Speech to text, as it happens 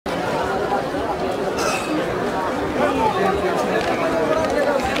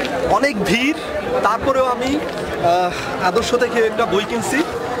অনেক ভিড়, তারপরেও আমি আদর্শ থেকে একটা বই কিনছি,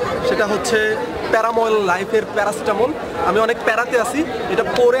 সেটা হচ্ছে প্যারাময় লাইফের প্যারাসিটামল। আমি অনেক প্যারাতে আছি, এটা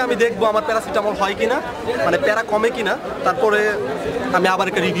পরে আমি দেখবো আমার প্যারাসিটামল হয় কিনা, মানে প্যারা কমে কিনা, তারপরে আমি আবার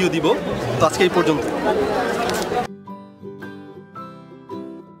একটা রিভিউ দিব। তো আজকে এই পর্যন্ত।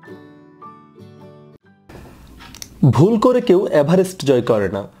 ভুল করে কেউ এভারেস্ট জয় করে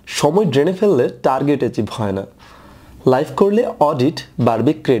না, সময় ড্রেনে ফেললে টার্গেট অ্যাচিভ হয় না। লাইফ করলে অডিট,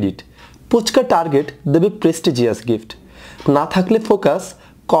 বাড়বে ক্রেডিট, পুচকা টার্গেট দেবে প্রেস্টিজিয়াস গিফট, না থাকলে ফোকাস,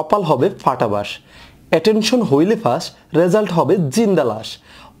 কপাল হবে ফাটাবাস, অ্যাটেনশন হইলে ফাঁস, রেজাল্ট হবে জিন্দা লাশ।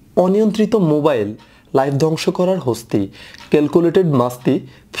 অনিয়ন্ত্রিত মোবাইল লাইফ ধ্বংস করার হস্তি, ক্যালকুলেটেড মাস্তি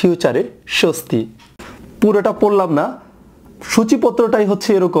ফিউচারের স্বস্তি। পুরোটা পড়লাম না, সূচিপত্রটাই হচ্ছে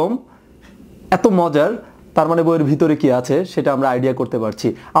এরকম, এত মজার। তার মানে বইয়ের ভিতরে কি আছে সেটা আমরা আইডিয়া করতে পারছি।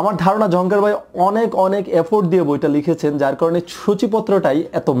 আমার ধারণা ঝঙ্কার ভাই অনেক অনেক এফোর্ট দিয়ে বইটা লিখেছেন, যার কারণে সূচিপত্রটাই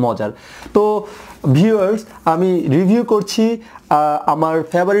এত মজার। তো ভিউয়ার্স, আমি রিভিউ করছি আমার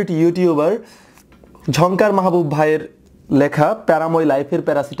ফেভারিট ইউটিউবার ঝঙ্কার মাহবুব ভাইয়ের লেখা প্যারাময় লাইফের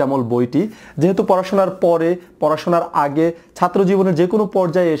প্যারাসিটামল বইটি। যেহেতু পড়াশোনার পরে, পড়াশোনার আগে, ছাত্র জীবনের যে কোনো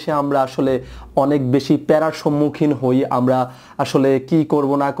পর্যায়ে এসে আমরা আসলে অনেক বেশি প্যারার সম্মুখীন হই, আমরা আসলে কি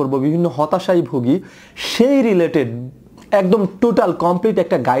করব না করব বিভিন্ন হতাশায় ভুগি, সেই রিলেটেড একদম টোটাল কমপ্লিট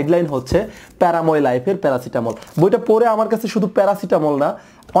একটা গাইডলাইন হচ্ছে প্যারাময় লাইফের প্যারাসিটামল। বইটা পড়ে আমার কাছে শুধু প্যারাসিটামল না,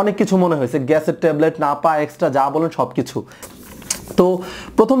 অনেক কিছু মনে হয়েছে, গ্যাসের ট্যাবলেট, নাপা, এক্সট্রা যা বলেন সব কিছু। তো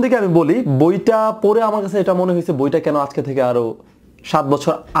প্রথম দিকে আমি বলি, বইটা পড়ে আমার কাছে এটা মনে হয়েছে বইটা কেন আজকে থেকে আরো 7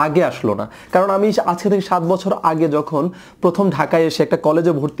 বছর আগে আসলো না। কারণ আমি আজকে থেকে 7 বছর আগে যখন প্রথম ঢাকায় এসে একটা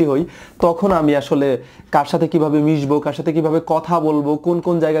কলেজে ভর্তি হই, তখন আমি আসলে কার সাথে কিভাবে মিশবো, কার সাথে কিভাবে কথা বলবো, কোন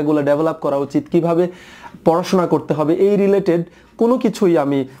কোন জায়গাগুলো ডেভেলপ করা উচিত, কিভাবে পড়াশোনা করতে হবে, এই রিলেটেড কোনো কিছুই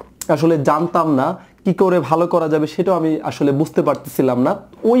আমি আসলে জানতাম না। কি করে ভালো করা যাবে সেটাও আমি আসলে বুঝতে পারতেছিলাম না।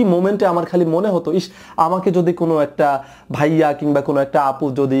 ওই মোমেন্টে আমার খালি মনে হতো, ইস, আমাকে যদি কোনো একটা ভাইয়া কিংবা কোনো একটা আপু,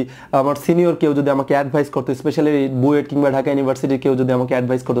 যদি আমার সিনিয়র কেউ যদি আমাকে অ্যাডভাইস করতো, স্পেশালি বুয়েট কিংবা ঢাকা ইউনিভার্সিটির কেউ যদি আমাকে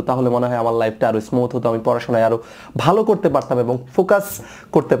অ্যাডভাইস করতো, তাহলে মনে হয় আমার লাইফটা আরও স্মুথ হতো, আমি পড়াশোনায় আরও ভালো করতে পারতাম এবং ফোকাস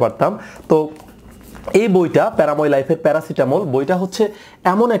করতে পারতাম। তো এই বইটা প্যারাময় লাইফের প্যারাসিটামল বইটা হচ্ছে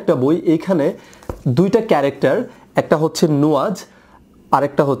এমন একটা বই, এইখানে দুইটা ক্যারেক্টার, একটা হচ্ছে নুয়াজ,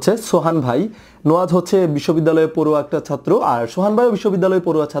 আরেকটা হচ্ছে সোহান ভাই। নোয়াজ হচ্ছে বিশ্ববিদ্যালয়ে পড়ুয়া একটা ছাত্র, আর সোহান ভাইও বিশ্ববিদ্যালয়ে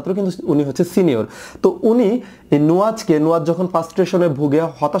পড়ুয়া ছাত্র, কিন্তু উনি হচ্ছে সিনিয়র। তো উনি এই নোয়াজ যখন ফ্রাস্ট্রেশনে ভুগে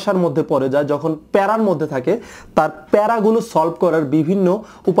হতাশার মধ্যে পড়ে যায়, যখন প্যারার মধ্যে থাকে, তার প্যারাগুলো সলভ করার বিভিন্ন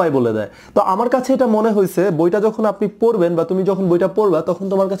উপায় বলে দেয়। তো আমার কাছে এটা মনে হয়েছে, বইটা যখন আপনি পড়বেন বা তুমি যখন বইটা পড়বা, তখন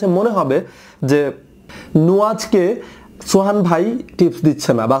তোমার কাছে মনে হবে যে নোয়াজকে সোহান ভাই টিপস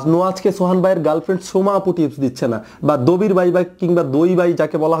দিচ্ছে না, বা নোয়াজকে সোহান ভাইয়ের গার্লফ্রেন্ড সোমা আপু টিপস দিচ্ছে না, বা দবির ভাই বা কিংবা দই ভাই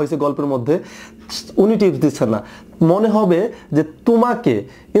যাকে বলা হয়েছে গল্পের মধ্যে, উনি টিপস দিচ্ছেন না। মনে হবে যে তোমাকে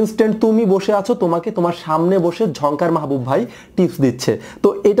ইনস্ট্যান্ট, তুমি বসে আছো, তোমাকে তোমার সামনে বসে ঝঙ্কার মাহবুব ভাই টিপস দিচ্ছে। তো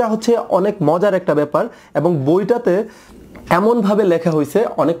এটা হচ্ছে অনেক মজার একটা ব্যাপার। এবং বইটাতে এমনভাবে লেখা হয়েছে,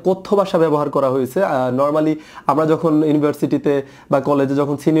 অনেক কথ্য ভাষা ব্যবহার করা হয়েছে। নর্মালি আমরা যখন ইউনিভার্সিটিতে বা কলেজে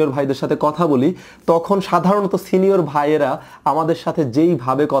যখন সিনিয়র ভাইদের সাথে কথা বলি, তখন সাধারণত সিনিয়র ভাইয়েরা আমাদের সাথে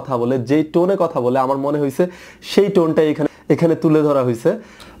যেইভাবে কথা বলে, যেই টোনে কথা বলে, আমার মনে হয়েছে সেই টোনটাই এখানে তুলে ধরা হয়েছে।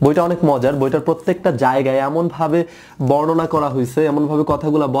 বইটা অনেক মজার, বইটার প্রত্যেকটা জায়গায় এমনভাবে বর্ণনা করা হয়েছে, এমনভাবে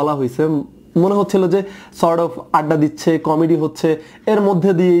কথাগুলো বলা হয়েছে, মনে হচ্ছিল যে সর্ট অফ আড্ডা দিচ্ছে, কমেডি হচ্ছে, এর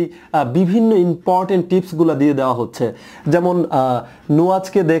মধ্যে দিয়েই বিভিন্ন ইম্পর্টেন্ট টিপসগুলো দিয়ে দেওয়া হচ্ছে। যেমন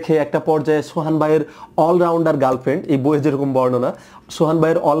নুয়াজকে দেখে একটা পর্যায়ে সোহান ভাইয়ের অলরাউন্ডার গার্লফ্রেন্ড, এই বইয়ে যেরকম বর্ণনা, সোহান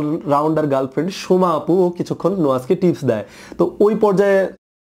ভাইয়ের অলরাউন্ডার গার্লফ্রেন্ড সোমা আপু কিছুক্ষণ নুয়াজকে টিপস দেয়। তো ওই পর্যায়ে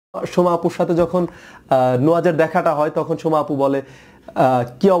সোমা আপুর সাথে যখন নুয়াজের দেখাটা হয়, তখন সোমা আপু বলে,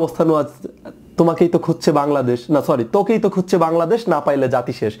 কি অবস্থা নুয়াজ, তোমাকেই তো খুঁজছে বাংলাদেশ, না সরি, তোকেই তো খুঁজছে বাংলাদেশ, না পাইলে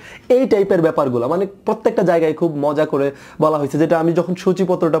জাতি শেষ। এই টাইপের ব্যাপারগুলো মানে প্রত্যেকটা জায়গায় খুব মজা করে বলা হয়েছে, যেটা আমি যখন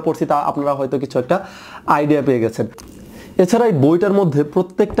সূচিপত্রটা পড়ছি তা আপনারা হয়তো কিছু একটা আইডিয়া পেয়ে গেছেন। এছাড়া এই বইটার মধ্যে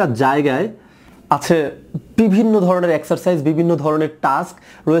প্রত্যেকটা জায়গায় আছে বিভিন্ন ধরনের এক্সারসাইজ, বিভিন্ন ধরনের টাস্ক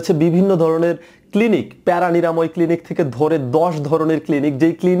রয়েছে, বিভিন্ন ধরনের ক্লিনিক, প্যারা নিরাময় ক্লিনিক থেকে ধরে 10 ধরনের ক্লিনিক,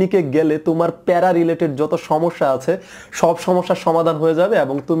 যেই ক্লিনিকে গেলে তোমার প্যারা রিলেটেড যত সমস্যা আছে সব সমস্যার সমাধান হয়ে যাবে,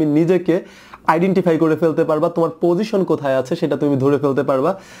 এবং তুমি নিজেকে আইডেন্টিফাই করে ফেলতে পারবা, তোমার পজিশন কোথায় আছে সেটা তুমি ধরে ফেলতে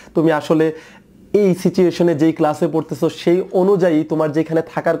পারবা, তুমি আসলে এই সিচুয়েশনে যেই ক্লাসে পড়তেছো সেই অনুযায়ী তোমার যেখানে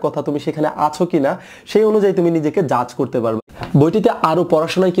থাকার কথা তুমি সেখানে আছো কিনা, সেই অনুযায়ী তুমি নিজেকে জাজ করতে পারবে। বইটিতে আরো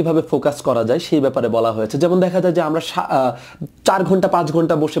পড়াশোনায় কিভাবে ফোকাস করা যায় সেই ব্যাপারে বলা হয়েছে। যেমন দেখা যায় যে আমরা 4 ঘন্টা 5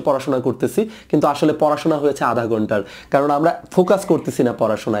 ঘন্টা বসে পড়াশোনা করতেছি, কিন্তু আসলে পড়াশোনা হয়েছে আধা ঘন্টার, কারণ আমরা ফোকাস করতেছি না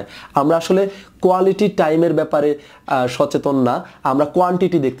পড়াশোনায়। আমরা আসলে কোয়ালিটি টাইমের ব্যাপারে সচেতন না, আমরা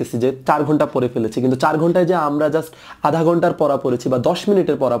কোয়ান্টিটি দেখতেছি যে 4 ঘন্টা পড়ে ফেলেছি, কিন্তু 4 ঘন্টায় যে আমরা জাস্ট আধা ঘন্টার পড়া পড়েছি বা 10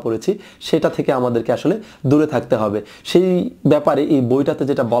 মিনিটের পড়া পড়েছি সেটা থেকে আমাদেরকে আসলে দূরে থাকতে হবে। সেই ব্যাপারে এই বইটাতে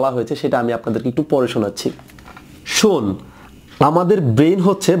যেটা বলা হয়েছে সেটা আমি আপনাদেরকে একটু পড়ে শোনাচ্ছি। শোন, আমাদের ব্রেন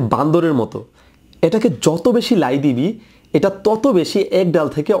হচ্ছে বান্দরের মতো, এটাকে যত বেশি লাই দিবি এটা তত বেশি এক ডাল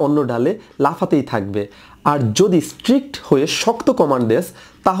থেকে অন্য ডালে লাফাতেই থাকবে। আর যদি স্ট্রিক্ট হয়ে শক্ত কমান্ড দেস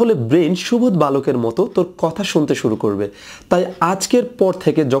তাহলে ব্রেন সুবোধ বালকের মতো তোর কথা শুনতে শুরু করবে। তাই আজকের পর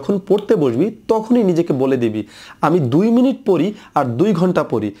থেকে যখন পড়তে বসবি তখনই নিজেকে বলে দিবি, আমি 2 মিনিট পড়ি আর 2 ঘন্টা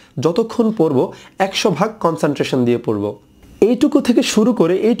পড়ি, যতক্ষণ পড়বো 100% কনসেন্ট্রেশন দিয়ে পড়বো। এইটুকু থেকে শুরু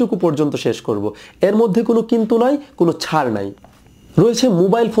করে এইটুকু পর্যন্ত শেষ করব, এর মধ্যে কোনো কিন্তু নাই, কোনো ছাড় নাই। রয়েছে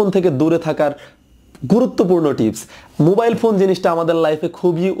মোবাইল ফোন থেকে দূরে থাকার গুরুত্বপূর্ণ টিপস। মোবাইল ফোন জিনিসটা আমাদের লাইফে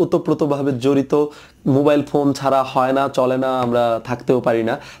খুবই ওতপ্রোতভাবে জড়িত। মোবাইল ফোন ছাড়া হয় না, চলে না, আমরা থাকতেও পারি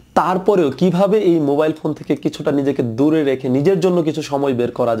না। তারপরেও কিভাবে এই মোবাইল ফোন থেকে কিছুটা নিজেকে দূরে রেখে নিজের জন্য কিছু সময়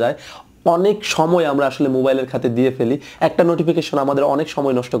বের করা যায়। অনেক সময় আমরা আসলে মোবাইলের খাতে দিয়ে ফেলি, একটা নোটিফিকেশন আমাদের অনেক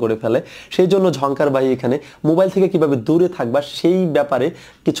সময় নষ্ট করে ফেলে। সেই জন্য ঝংকার ভাই এখানে মোবাইল থেকে কিভাবে দূরে থাকবা সেই ব্যাপারে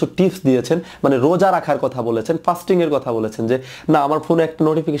কিছু টিপস দিয়েছেন। মানে রোজা রাখার কথা বলেছেন, ফাস্টিং এর কথা বলেছেন, যে না আমার ফোনে একটা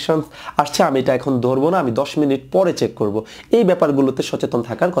নোটিফিকেশন আসছে, আমি এটা এখন ধরবো না, আমি 10 মিনিট পরে চেক করব। এই ব্যাপারগুলোতে সচেতন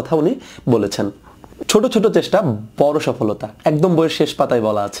থাকার কথা উনি বলেছেন। ছোট ছোট চেষ্টা বড় সফলতা, একদম বইয়ের শেষ পাতায়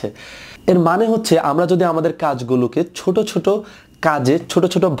বলা আছে। এর মানে হচ্ছে আমরা যদি আমাদের কাজগুলোকে ছোট ছোট কাজে ছোট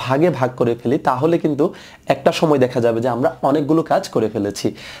ছোট ভাগে ভাগ করে ফেলি তাহলে কিন্তু একটা সময় দেখা যাবে যে আমরা অনেকগুলো কাজ করে ফেলেছি।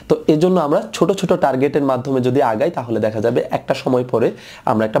 তো এজন্য আমরা ছোট ছোট টার্গেটের মাধ্যমে যদি আগাই তাহলে দেখা যাবে একটা সময় পরে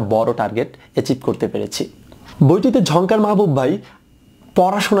আমরা একটা বড় টার্গেট অ্যাচিভ করতে পেরেছি। বইটিতে ঝংকার মাহবুব ভাই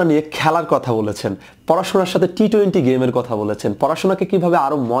পড়াশোনা নিয়ে খেলার কথা বলেছেন, পড়াশোনার সাথে টি-20 গেমের কথা বলেছেন, পড়াশোনাকে কিভাবে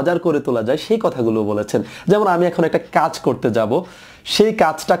আরো মজার করে তোলা যায় সেই কথাগুলো বলেছেন। যেমন আমি এখন একটা কাজ করতে যাব, সেই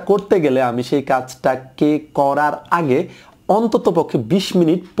কাজটা করতে গেলে আমি সেই কাজটাকে করার আগে অন্তত পক্ষে 20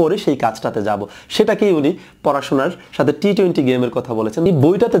 মিনিট পরে সেই কাজটাতে যাব, সেটাকেই উনি পড়াশোনার সাথে টি-20 গেমের কথা বলেছেন। এই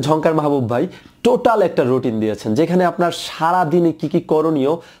বইটাতে ঝংকার মাহবুব ভাই টোটাল একটা রুটিন দিয়েছেন, যেখানে আপনার সারা দিনে কি কি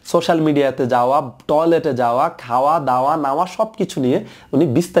করণীয়, সোশ্যাল মিডিয়াতে যাওয়া, টয়লেটে যাওয়া, খাওয়া দাওয়া নাওয়া সবকিছু নিয়ে উনি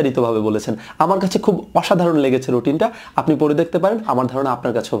বিস্তারিতভাবে বলেছেন। আমার কাছে খুব অসাধারণ লেগেছে রুটিনটা, আপনি পড়ে দেখতে পারেন, আমার ধারণা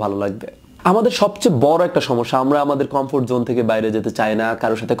আপনার কাছেও ভালো লাগবে। আমাদের সবচেয়ে বড় একটা সমস্যা, আমরা আমাদের কমফোর্ট জোন থেকে বাইরে যেতে চাই না,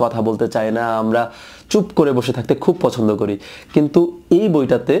 কারোর সাথে কথা বলতে চাই না, আমরা চুপ করে বসে থাকতে খুব পছন্দ করি। কিন্তু এই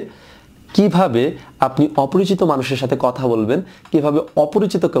বইটাতে কিভাবে আপনি অপরিচিত মানুষের সাথে কথা বলবেন, কিভাবে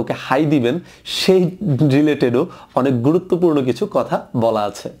অপরিচিত কাউকে হাই দিবেন সেই রিলেটেডও অনেক গুরুত্বপূর্ণ কিছু কথা বলা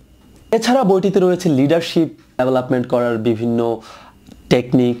আছে। এছাড়া বইটিতে রয়েছে লিডারশিপ ডেভেলপমেন্ট করার বিভিন্ন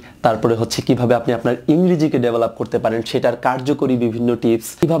টেকনিক, তারপরে হচ্ছে কিভাবে আপনি আপনার ইংরেজিকে ডেভেলপ করতে পারেন সেটার কার্যকরী বিভিন্ন টিপস,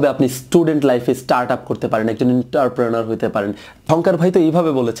 কিভাবে আপনি স্টুডেন্ট লাইফে স্টার্ট আপ করতে পারেন, একজন এন্টারপ্রেনার হতে পারেন। ঝংকার ভাই তো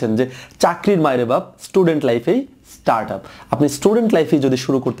এইভাবে বলেছেন যে চাকরির মায়ের বাপ স্টুডেন্ট লাইফেই স্টার্ট আপ। আপনি স্টুডেন্ট লাইফে যদি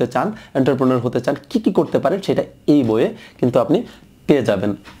শুরু করতে চান, এন্টারপ্রেনার হতে চান, কি কি করতে পারেন সেটা এই বইয়ে কিন্তু আপনি পেয়ে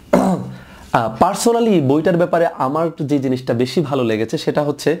যাবেন। পার্সোনালি বইটার ব্যাপারে আমার যে জিনিসটা বেশি ভালো লেগেছে সেটা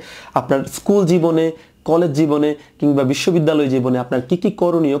হচ্ছে আপনার স্কুল জীবনে, কলেজ জীবনে কিংবা বিশ্ববিদ্যালয় জীবনে আপনার কি কি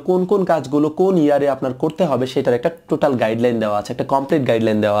করণীয়, কোন কোন কাজগুলো কোন ইয়ারে আপনার করতে হবে সেটার একটা টোটাল গাইডলাইন দেওয়া আছে, একটা কমপ্লিট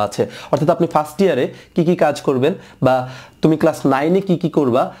গাইডলাইন দেওয়া আছে। অর্থাৎ আপনি ফার্স্ট ইয়ারে কি কি কাজ করবেন, বা তুমি ক্লাস 9-এ কি কি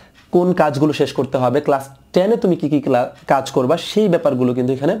করবা, কোন কাজগুলো শেষ করতে হবে, ক্লাস 10-এ তুমি কি কি কাজ করবা সেই ব্যাপারগুলো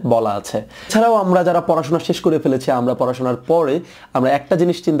কিন্তু এখানে বলা আছে। এছাড়াও আমরা যারা পড়াশোনা শেষ করে ফেলেছি, আমরা পড়াশোনার পরে আমরা একটা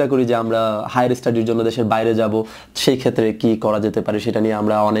জিনিস চিন্তা করি যে আমরা হায়ার স্টাডির জন্য দেশের বাইরে যাব, সেই ক্ষেত্রে কি করা যেতে পারে সেটা নিয়ে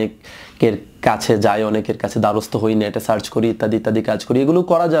আমরা অনেকের কাছে যাই, অনেকের কাছে দ্বারস্থ হই, নেটে সার্চ করি, ইত্যাদি ইত্যাদি কাজ করি। এগুলো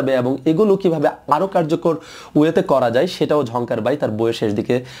করা যাবে এবং এগুলো কিভাবে আরো কার্যকর ওয়েতে করা যায় সেটাও ঝংকার ভাই তার বইয়ের শেষ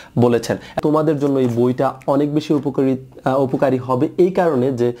দিকে বলেছেন। তোমাদের জন্য এই বইটা অনেক বেশি উপকারী হবে এই কারণে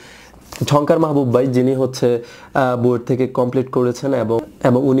যে ঝংকার মাহবুব ভাই যিনি হচ্ছে বোর্ড থেকে কমপ্লিট করেছেন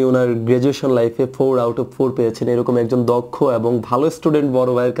এবং উনি ওনার গ্রাজুয়েশন লাইফে 4/4 পেয়েছেন। এরকম একজন দক্ষ এবং ভালো স্টুডেন্ট বড়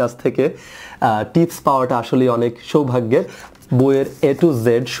ভাইয়ের কাছ থেকে টিপস পাওয়াটা আসলে অনেক সৌভাগ্যের। বইয়ের A to Z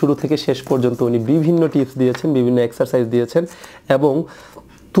শুরু থেকে শেষ পর্যন্ত উনি বিভিন্ন টিপস দিয়েছেন, বিভিন্ন এক্সারসাইজ দিয়েছেন, এবং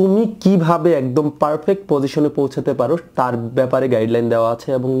তুমি কিভাবে একদম পারফেক্ট পজিশনে পৌঁছাতে পারো তার ব্যাপারে গাইডলাইন দেওয়া আছে।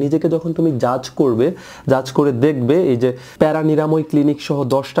 এবং নিজেকে যখন তুমি জাজ করে দেখবে, এই যে প্যারা নিরাময় ক্লিনিক সহ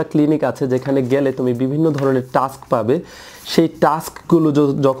 10টা ক্লিনিক আছে যেখানে গেলে তুমি বিভিন্ন ধরনের টাস্ক পাবে, সেই টাস্কগুলো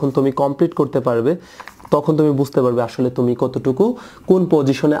যখন তুমি কমপ্লিট করতে পারবে তখন তুমি বুঝতে পারবে আসলে তুমি কতটুকু কোন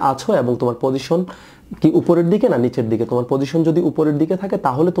পজিশনে আছো এবং তোমার পজিশন কি উপরের দিকে না নিচের দিকে, তোমার পজিশন যদি উপরের দিকে থাকে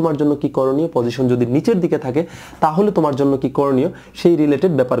তাহলে তোমার জন্য কি করণীয়, পজিশন যদি নিচের দিকে থাকে তাহলে তোমার জন্য কি করণীয়, সেই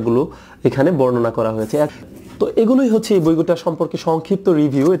রিলেটেড ব্যাপারগুলো এখানে বর্ণনা করা হয়েছে। তো এগুলোই হচ্ছে এই বইটা সম্পর্কে সংক্ষিপ্ত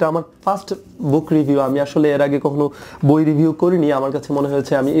রিভিউ। এটা আমার ফার্স্ট বুক রিভিউ। আমি আসলে এর আগে কখনো বই রিভিউ করিনি। আমার কাছে মনে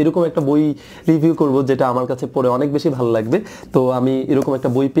হয়েছে আমি এরকম একটা বই রিভিউ করব যেটা আমার কাছে পড়ে অনেক বেশি ভালো লাগবে। তো আমি এরকম একটা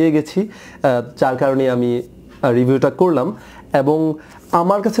বই পেয়ে গেছি, যার কারণে আমি রিভিউটা করলাম। এবং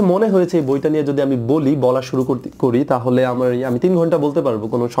আমার কাছে মনে হয়েছে এই বইটা নিয়ে যদি আমি বলা শুরু করি তাহলে আমি 3 ঘন্টা বলতে পারবো,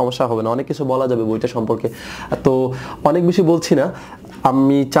 কোনো সমস্যা হবে না, অনেক কিছু বলা যাবে বইটা সম্পর্কে। তো অনেক বেশি বলছি না,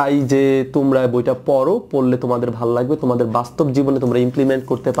 আমি চাই যে তোমরা বইটা পড়লে তোমাদের ভালো লাগবে, তোমাদের বাস্তব জীবনে তোমরা ইমপ্লিমেন্ট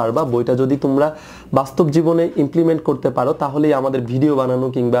করতে পারবা। বইটা যদি তোমরা বাস্তব জীবনে ইমপ্লিমেন্ট করতে পারো তাহলেই আমাদের ভিডিও বানানো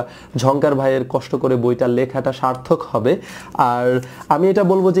কিংবা ঝংকার ভাইয়ের কষ্ট করে বইটা লেখাটা সার্থক হবে। আর আমি এটা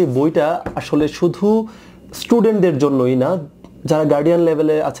বলবো যে বইটা আসলে শুধু স্টুডেন্টদের জন্যই না, যারা গার্ডিয়ান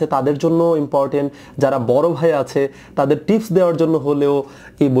লেভেলে আছে তাদের জন্য ইম্পর্টেন্ট, যারা বড় ভাই আছে তাদের টিপস দেওয়ার জন্য হলেও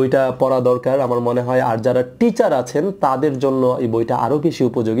এই বইটা পড়া দরকার আমার মনে হয়। আর যারা টিচার আছেন তাদের জন্য এই বইটা আরও বেশি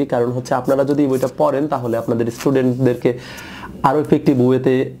উপযোগী, কারণ হচ্ছে আপনারা যদি এই বইটা পড়েন তাহলে আপনাদের স্টুডেন্টদেরকে আরও এফেক্টিভ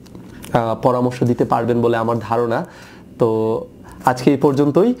ওয়েতে পরামর্শ দিতে পারবেন বলে আমার ধারণা। তো আজকে এই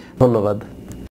পর্যন্তই, ধন্যবাদ।